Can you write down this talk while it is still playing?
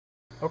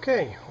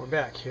Okay, we're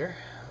back here.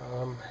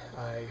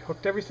 I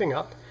hooked everything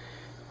up.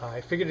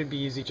 I figured it'd be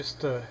easy just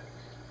to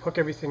hook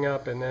everything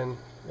up and then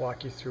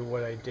walk you through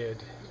what I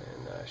did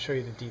and show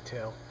you the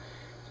detail.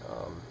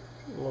 A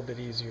little bit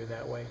easier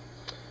that way.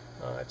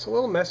 It's a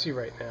little messy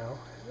right now.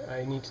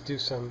 I need to do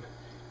some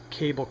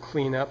cable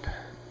cleanup.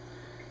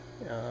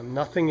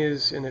 Nothing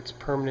is in its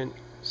permanent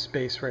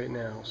space right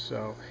now,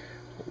 so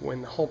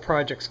when the whole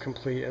project's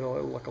complete,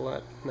 it'll look a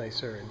lot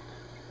nicer and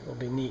it'll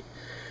be neat.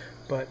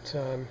 But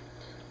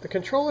the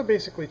controller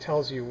basically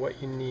tells you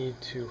what you need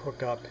to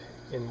hook up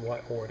in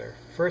what order.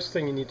 First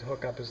thing you need to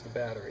hook up is the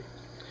battery.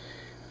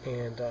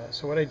 And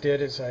so what I did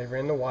is I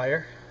ran the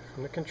wire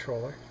from the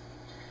controller.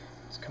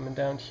 It's coming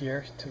down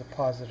here to the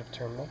positive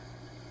terminal.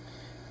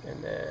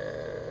 And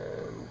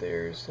then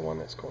there's the one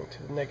that's going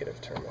to the negative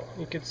terminal.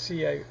 You can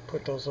see I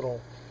put those little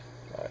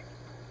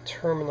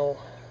terminal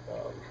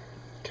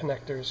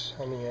connectors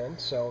on the end,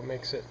 so it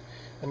makes it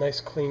a nice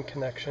clean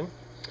connection.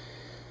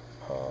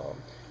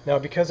 Now,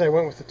 because I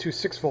went with the two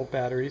 6-volt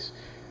batteries,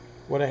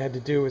 what I had to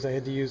do is I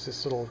had to use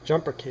this little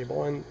jumper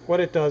cable, and what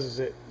it does is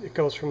it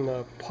goes from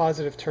the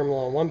positive terminal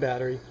on one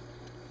battery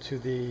to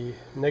the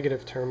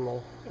negative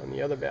terminal on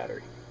the other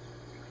battery.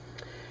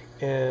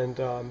 And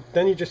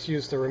then you just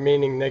use the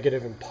remaining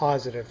negative and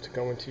positive to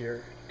go into your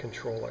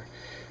controller.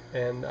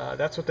 And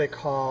that's what they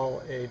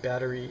call a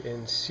battery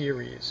in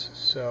series.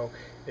 So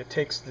it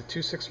takes the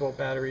two 6-volt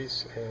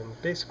batteries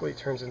and basically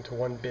turns into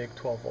one big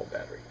 12-volt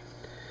battery.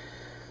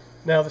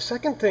 Now, the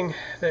second thing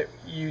that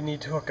you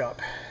need to hook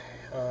up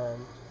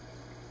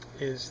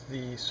is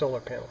the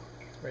solar panel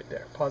right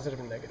there, positive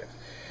and negative.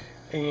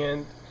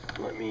 And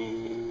let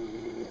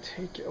me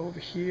take you over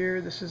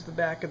here. This is the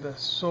back of the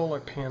solar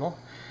panel.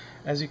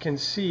 As you can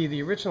see,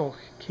 the original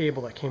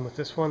cable that came with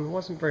this one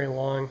wasn't very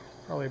long,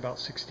 probably about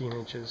 16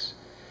 inches,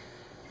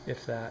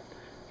 if that.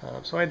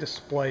 So I had to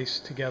splice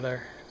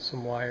together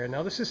some wire.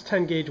 Now, this is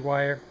 10 gauge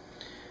wire.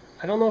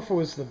 I don't know if it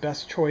was the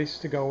best choice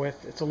to go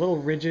with. It's a little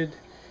rigid.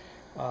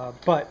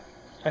 But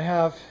I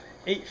have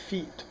 8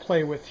 feet to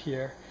play with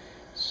here,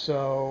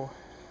 so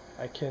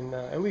I can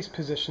at least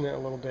position it a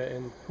little bit,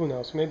 and who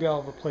knows, maybe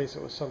I'll replace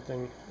it with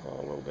something a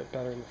little bit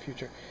better in the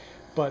future.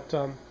 But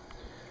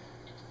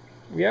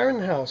we are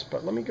in the house,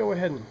 but let me go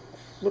ahead and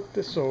flip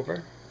this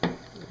over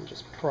and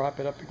just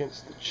prop it up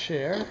against the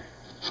chair.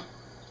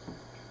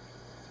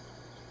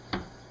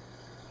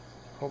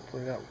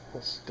 Hopefully that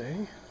will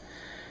stay.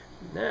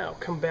 Now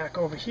come back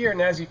over here,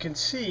 and as you can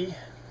see,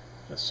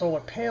 the solar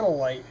panel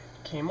light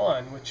came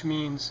on, which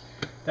means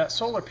that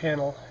solar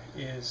panel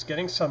is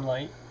getting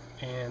sunlight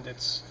and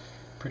it's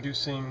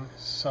producing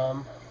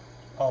some,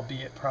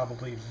 albeit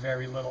probably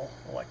very little,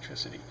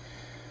 electricity,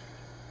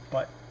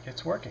 but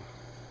it's working.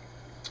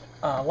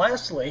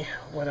 Lastly,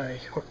 what I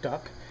hooked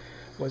up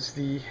was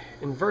the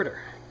inverter.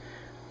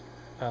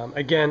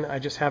 Again, I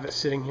just have it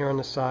sitting here on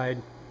the side.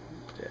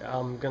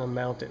 I'm going to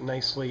mount it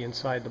nicely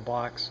inside the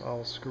box.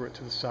 I'll screw it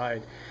to the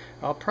side.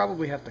 I'll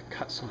probably have to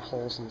cut some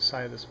holes in the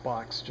side of this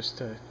box just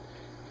for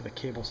the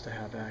cables to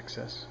have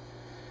access.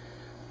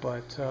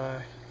 But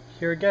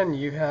here again,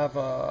 you have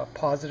a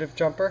positive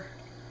jumper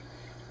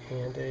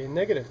and a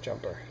negative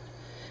jumper.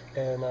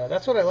 And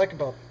that's what I like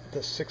about the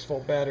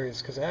 6-volt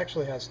batteries, because it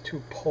actually has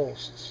 2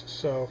 posts.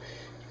 So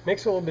it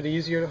makes it a little bit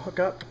easier to hook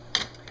up.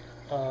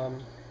 What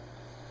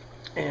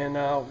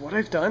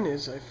I've done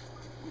is I've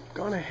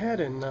gone ahead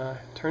and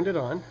turned it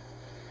on.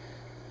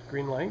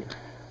 Green light.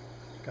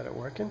 Got it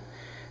working.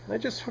 And I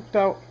just hooked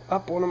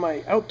up one of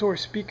my outdoor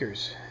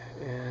speakers,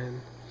 and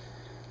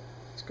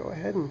let's go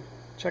ahead and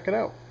check it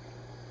out.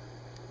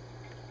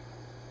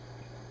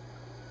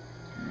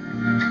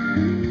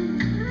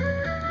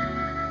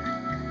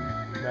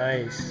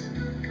 Nice.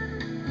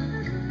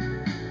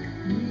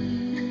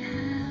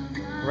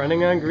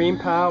 Running on green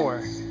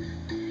power.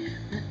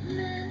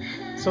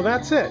 So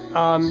that's it.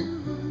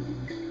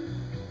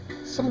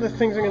 Some of the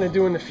things I'm going to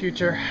do in the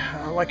future,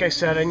 like I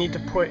said, I need to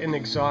put an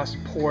exhaust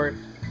port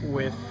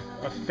with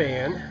a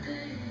fan,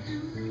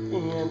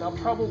 and I'll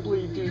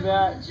probably do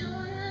that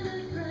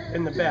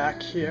in the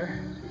back here.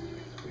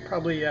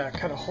 Probably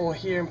cut a hole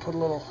here and put a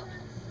little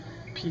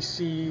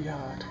PC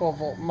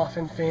 12-volt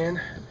muffin fan.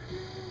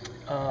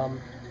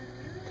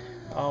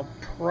 I'll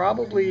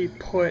probably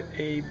put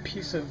a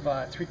piece of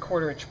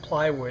 3/4 inch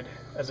plywood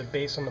as a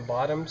base on the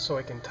bottom so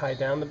I can tie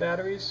down the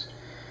batteries,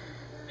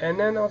 and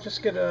then I'll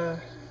just get a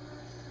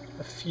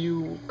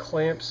few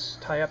clamps,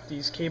 tie up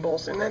these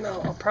cables, and then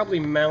I'll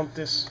probably mount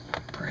this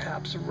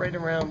perhaps right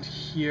around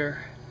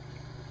here,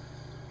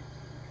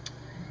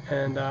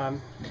 and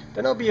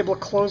then I'll be able to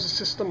close the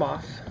system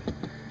off.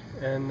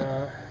 And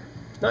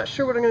not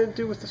sure what I'm going to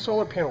do with the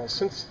solar panels,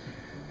 since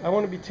I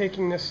want to be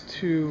taking this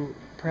to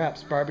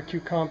perhaps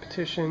barbecue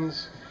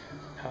competitions,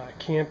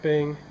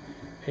 camping,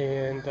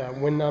 and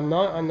when I'm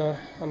not on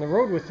the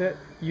road with it,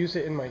 use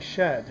it in my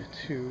shed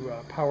to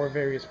power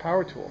various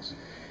power tools.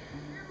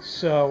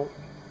 So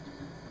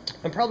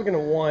I'm probably going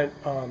to want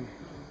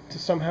to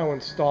somehow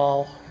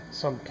install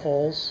some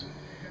poles,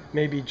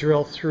 maybe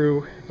drill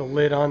through the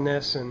lid on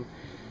this and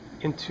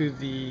into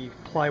the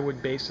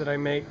plywood base that I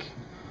make,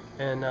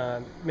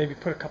 and maybe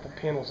put a couple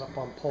panels up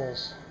on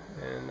poles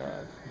and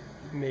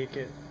make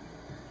it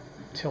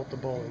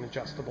tiltable and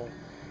adjustable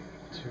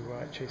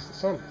to chase the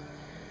sun.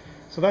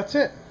 So that's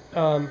it.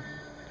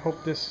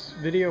 Hope this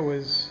video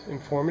was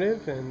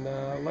informative, and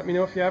let me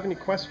know if you have any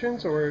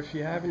questions or if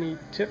you have any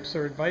tips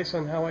or advice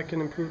on how I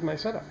can improve my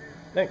setup.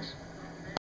 Thanks.